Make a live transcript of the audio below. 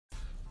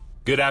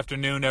Good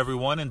afternoon,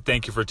 everyone, and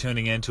thank you for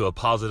tuning in to A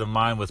Positive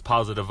Mind with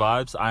Positive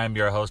Vibes. I am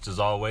your host, as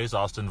always,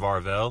 Austin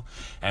Varvel,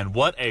 and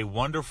what a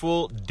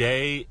wonderful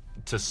day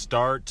to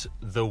start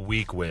the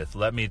week with.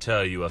 Let me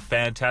tell you, a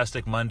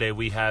fantastic Monday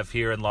we have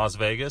here in Las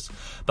Vegas.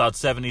 About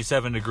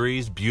 77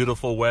 degrees,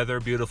 beautiful weather,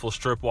 beautiful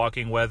strip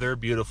walking weather,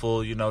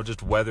 beautiful,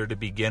 just weather to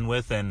begin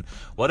with. And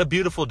what a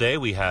beautiful day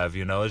we have,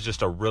 it's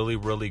just a really,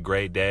 really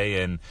great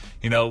day. And,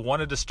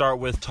 wanted to start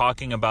with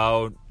talking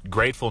about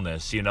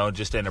gratefulness,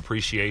 just an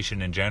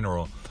appreciation in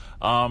general.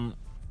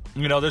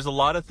 There's a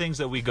lot of things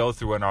that we go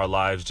through in our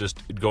lives, just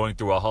going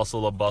through a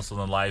hustle and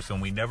bustle in life,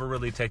 and we never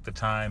really take the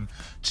time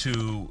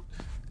to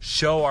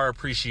show our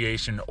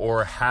appreciation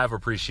or have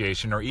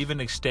appreciation or even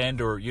extend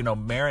or,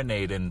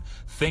 marinate and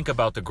think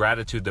about the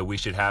gratitude that we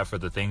should have for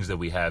the things that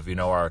we have,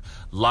 our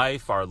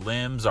life, our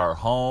limbs, our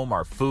home,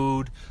 our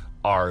food,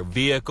 our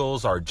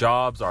vehicles, our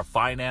jobs, our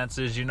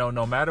finances.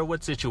 No matter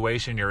what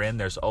situation you're in,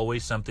 there's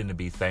always something to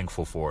be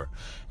thankful for.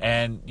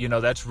 And,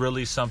 that's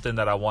really something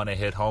that I want to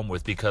hit home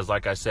with because,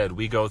 like I said,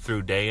 we go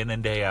through day in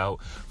and day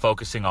out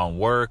focusing on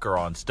work or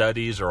on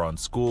studies or on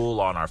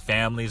school, on our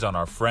families, on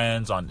our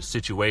friends, on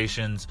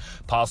situations,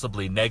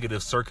 possibly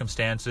negative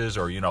circumstances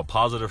or,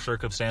 positive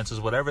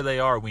circumstances, whatever they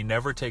are. We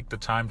never take the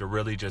time to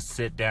really just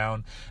sit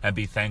down and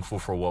be thankful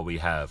for what we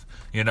have,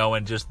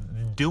 and just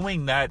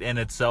doing that in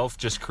itself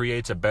just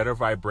creates a better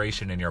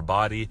vibration in your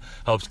body,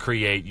 helps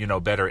create,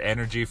 better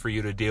energy for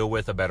you to deal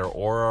with, a better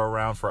aura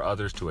around for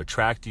others to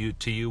attract you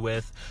to you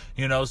with,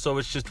 so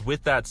it's just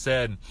with that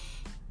said,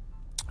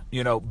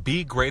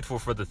 be grateful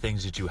for the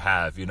things that you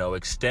have,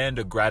 extend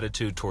a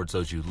gratitude towards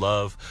those you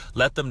love.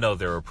 Let them know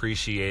they're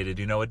appreciated.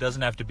 It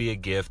doesn't have to be a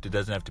gift. It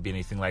doesn't have to be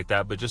anything like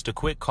that, but just a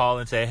quick call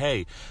and say,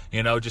 hey,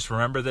 just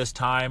remember this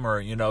time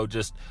or,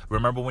 just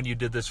remember when you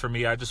did this for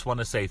me. I just want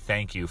to say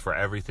thank you for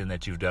everything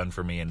that you've done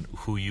for me and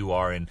who you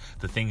are and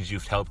the things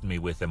you've helped me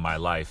with in my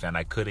life. And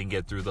I couldn't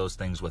get through those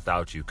things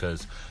without you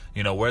because,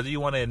 whether you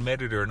want to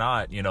admit it or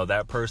not,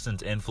 that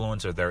person's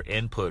influence or their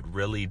input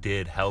really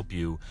did help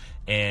you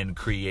in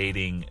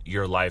creating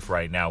your life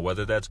right now,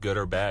 whether that's good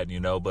or bad,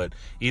 but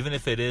even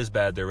if it is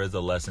bad, there is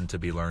a lesson to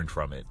be learned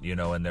from it,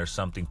 and there's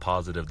something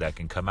positive that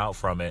can come out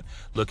from it.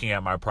 Looking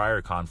at my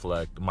prior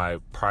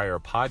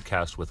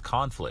podcast with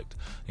conflict,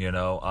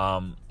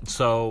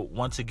 so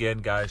once again,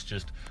 guys,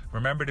 just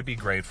remember to be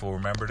grateful,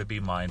 remember to be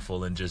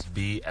mindful, and just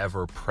be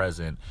ever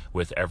present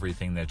with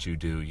everything that you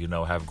do.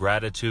 Have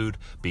gratitude,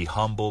 be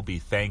humble, be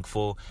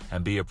thankful,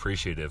 and be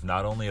appreciative,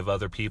 not only of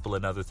other people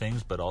and other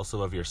things, but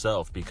also of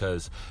yourself,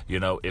 because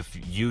if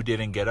you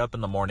didn't get up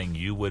in the morning,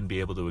 you wouldn't be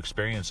able to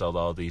experience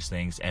all these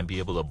things and be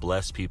able to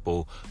bless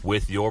people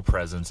with your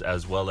presence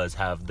as well as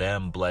have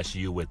them bless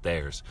you with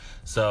theirs.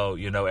 So,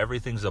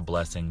 everything's a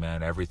blessing,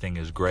 man. Everything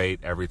is great.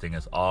 Everything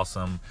is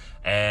awesome.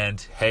 And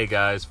hey,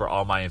 guys, for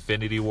all my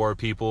Infinity War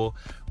people,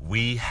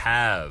 we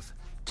have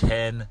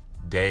 10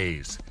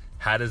 days.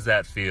 How does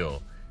that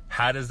feel?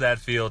 How does that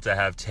feel to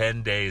have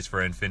 10 days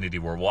for Infinity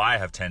War? Well, I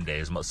have 10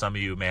 days. Some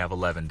of you may have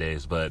 11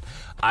 days, but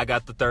I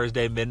got the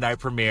Thursday midnight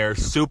premiere.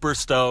 Super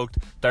stoked.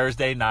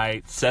 Thursday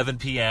night, 7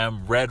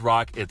 p.m., Red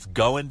Rock. It's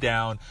going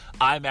down.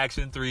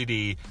 IMAX in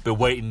 3D. Been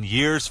waiting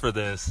years for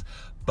this.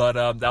 But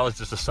that was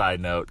just a side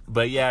note.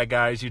 But yeah,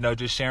 guys,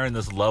 just sharing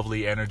this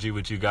lovely energy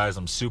with you guys.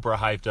 I'm super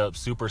hyped up,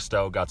 super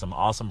stoked. Got some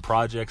awesome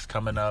projects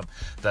coming up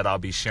that I'll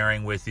be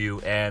sharing with you.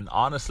 And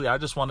honestly, I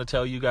just want to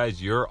tell you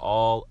guys, you're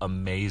all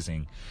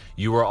amazing.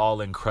 You are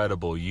all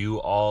incredible. You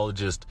all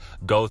just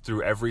go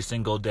through every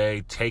single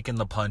day, taking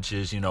the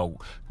punches,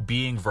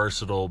 being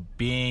versatile,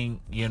 being,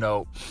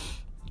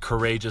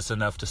 courageous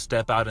enough to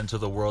step out into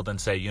the world and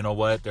say, you know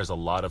what, there's a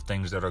lot of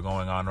things that are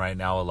going on right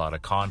now, a lot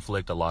of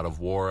conflict, a lot of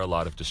war, a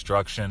lot of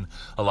destruction,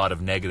 a lot of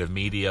negative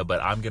media,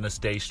 but I'm going to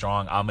stay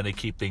strong. I'm going to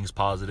keep things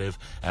positive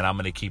and I'm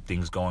going to keep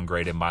things going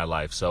great in my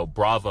life. So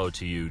bravo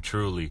to you,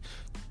 truly.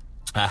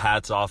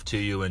 Hats off to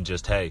you, and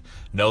just, hey,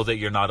 know that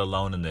you're not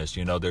alone in this.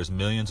 There's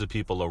millions of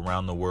people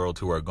around the world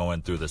who are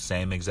going through the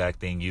same exact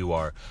thing you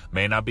are.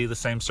 May not be the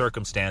same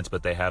circumstance,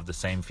 but they have the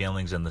same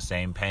feelings and the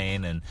same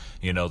pain and,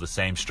 the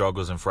same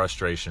struggles and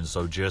frustrations.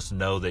 So just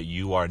know that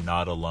you are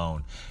not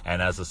alone.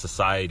 And as a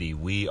society,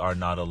 we are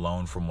not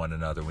alone from one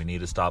another. We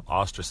need to stop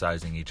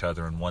ostracizing each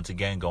other. And once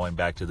again, going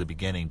back to the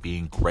beginning,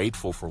 being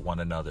grateful for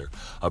one another,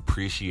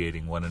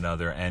 appreciating one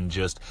another, and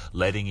just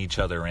letting each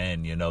other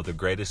in. The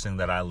greatest thing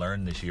that I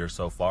learned this year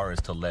so far is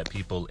to let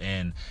people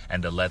in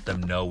and to let them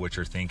know what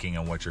you're thinking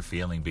and what you're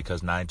feeling,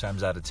 because 9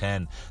 times out of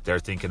 10 they're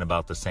thinking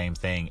about the same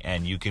thing,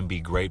 and you can be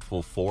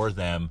grateful for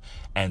them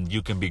and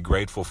you can be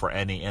grateful for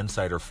any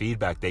insight or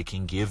feedback they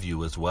can give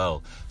you as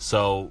well.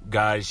 So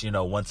guys,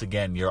 once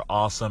again, you're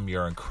awesome,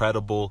 you're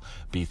incredible.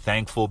 Be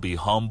thankful, be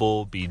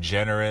humble, be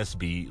generous,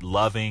 be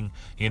loving,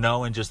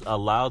 and just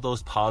allow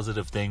those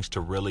positive things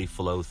to really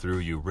flow through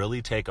you.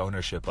 Really take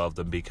ownership of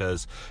them,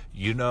 because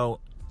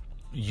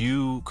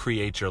you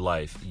create your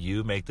life.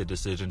 You make the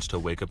decisions to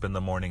wake up in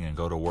the morning and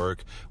go to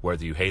work.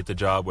 Whether you hate the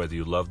job, whether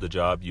you love the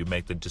job, you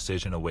make the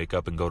decision to wake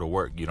up and go to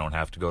work. You don't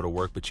have to go to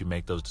work, but you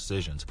make those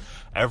decisions.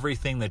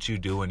 Everything that you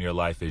do in your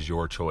life is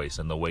your choice,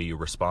 and the way you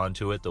respond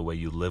to it, the way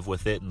you live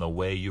with it, and the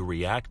way you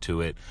react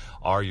to it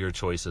are your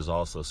choices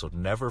also. So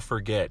never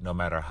forget, no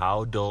matter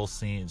how dull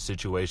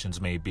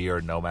situations may be,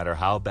 or no matter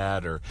how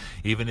bad, or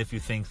even if you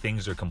think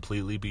things are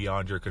completely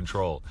beyond your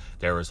control,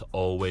 there is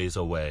always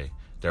a way.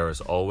 There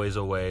is always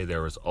a way.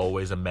 There is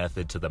always a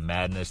method to the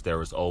madness.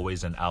 There is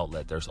always an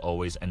outlet. There's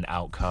always an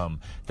outcome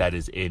that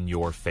is in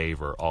your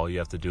favor. All you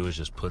have to do is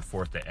just put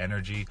forth the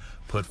energy,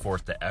 put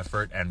forth the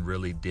effort, and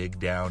really dig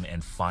down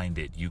and find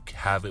it. You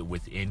have it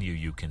within you.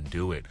 You can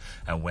do it.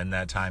 And when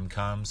that time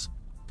comes,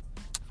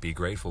 be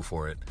grateful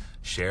for it.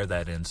 Share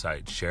that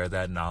insight, share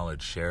that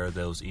knowledge, share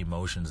those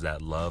emotions,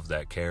 that love,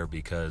 that care,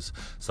 because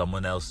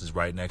someone else is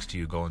right next to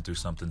you going through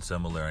something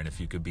similar. And if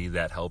you could be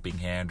that helping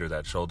hand or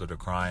that shoulder to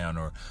cry on,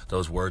 or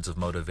those words of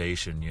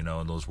motivation,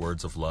 and those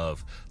words of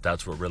love,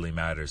 that's what really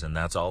matters. And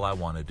that's all I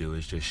want to do,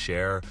 is just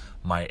share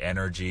my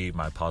energy,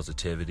 my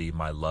positivity,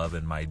 my love,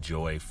 and my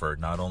joy for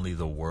not only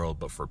the world,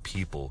 but for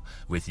people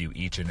with you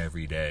each and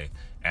every day.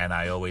 And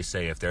I always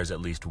say, if there's at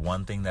least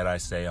one thing that I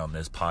say on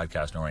this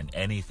podcast, or in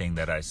anything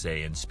that I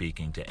say in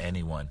speaking to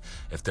anyone,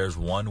 if there's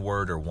one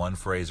word or one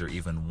phrase or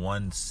even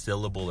one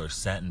syllable or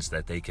sentence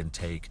that they can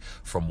take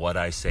from what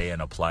I say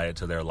and apply it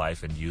to their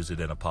life and use it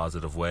in a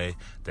positive way,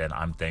 then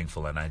I'm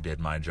thankful and I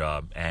did my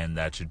job. And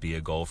that should be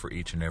a goal for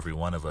each and every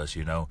one of us,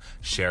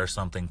 share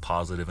something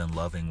positive and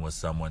loving with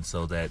someone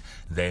so that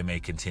they may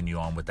continue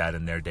on with that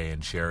in their day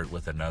and share it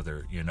with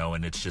another,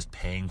 and it's just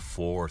paying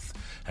forth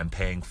and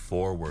paying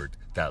forward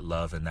that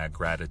love and that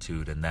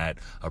gratitude and that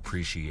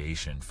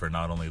appreciation for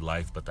not only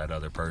life, but that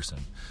other person.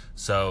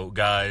 So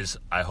guys,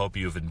 I hope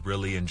you've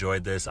really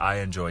enjoyed this. I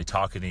enjoy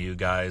talking to you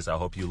guys. I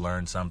hope you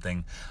learned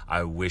something.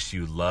 I wish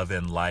you love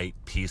and light,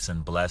 peace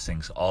and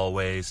blessings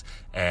always.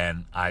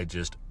 And I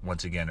just,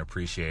 once again,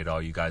 appreciate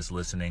all you guys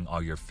listening,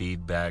 all your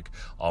feedback,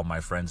 all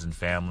my friends and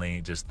family.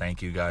 Just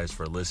thank you guys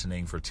for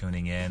listening, for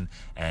tuning in,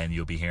 and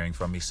you'll be hearing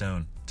from me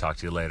soon. Talk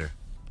to you later.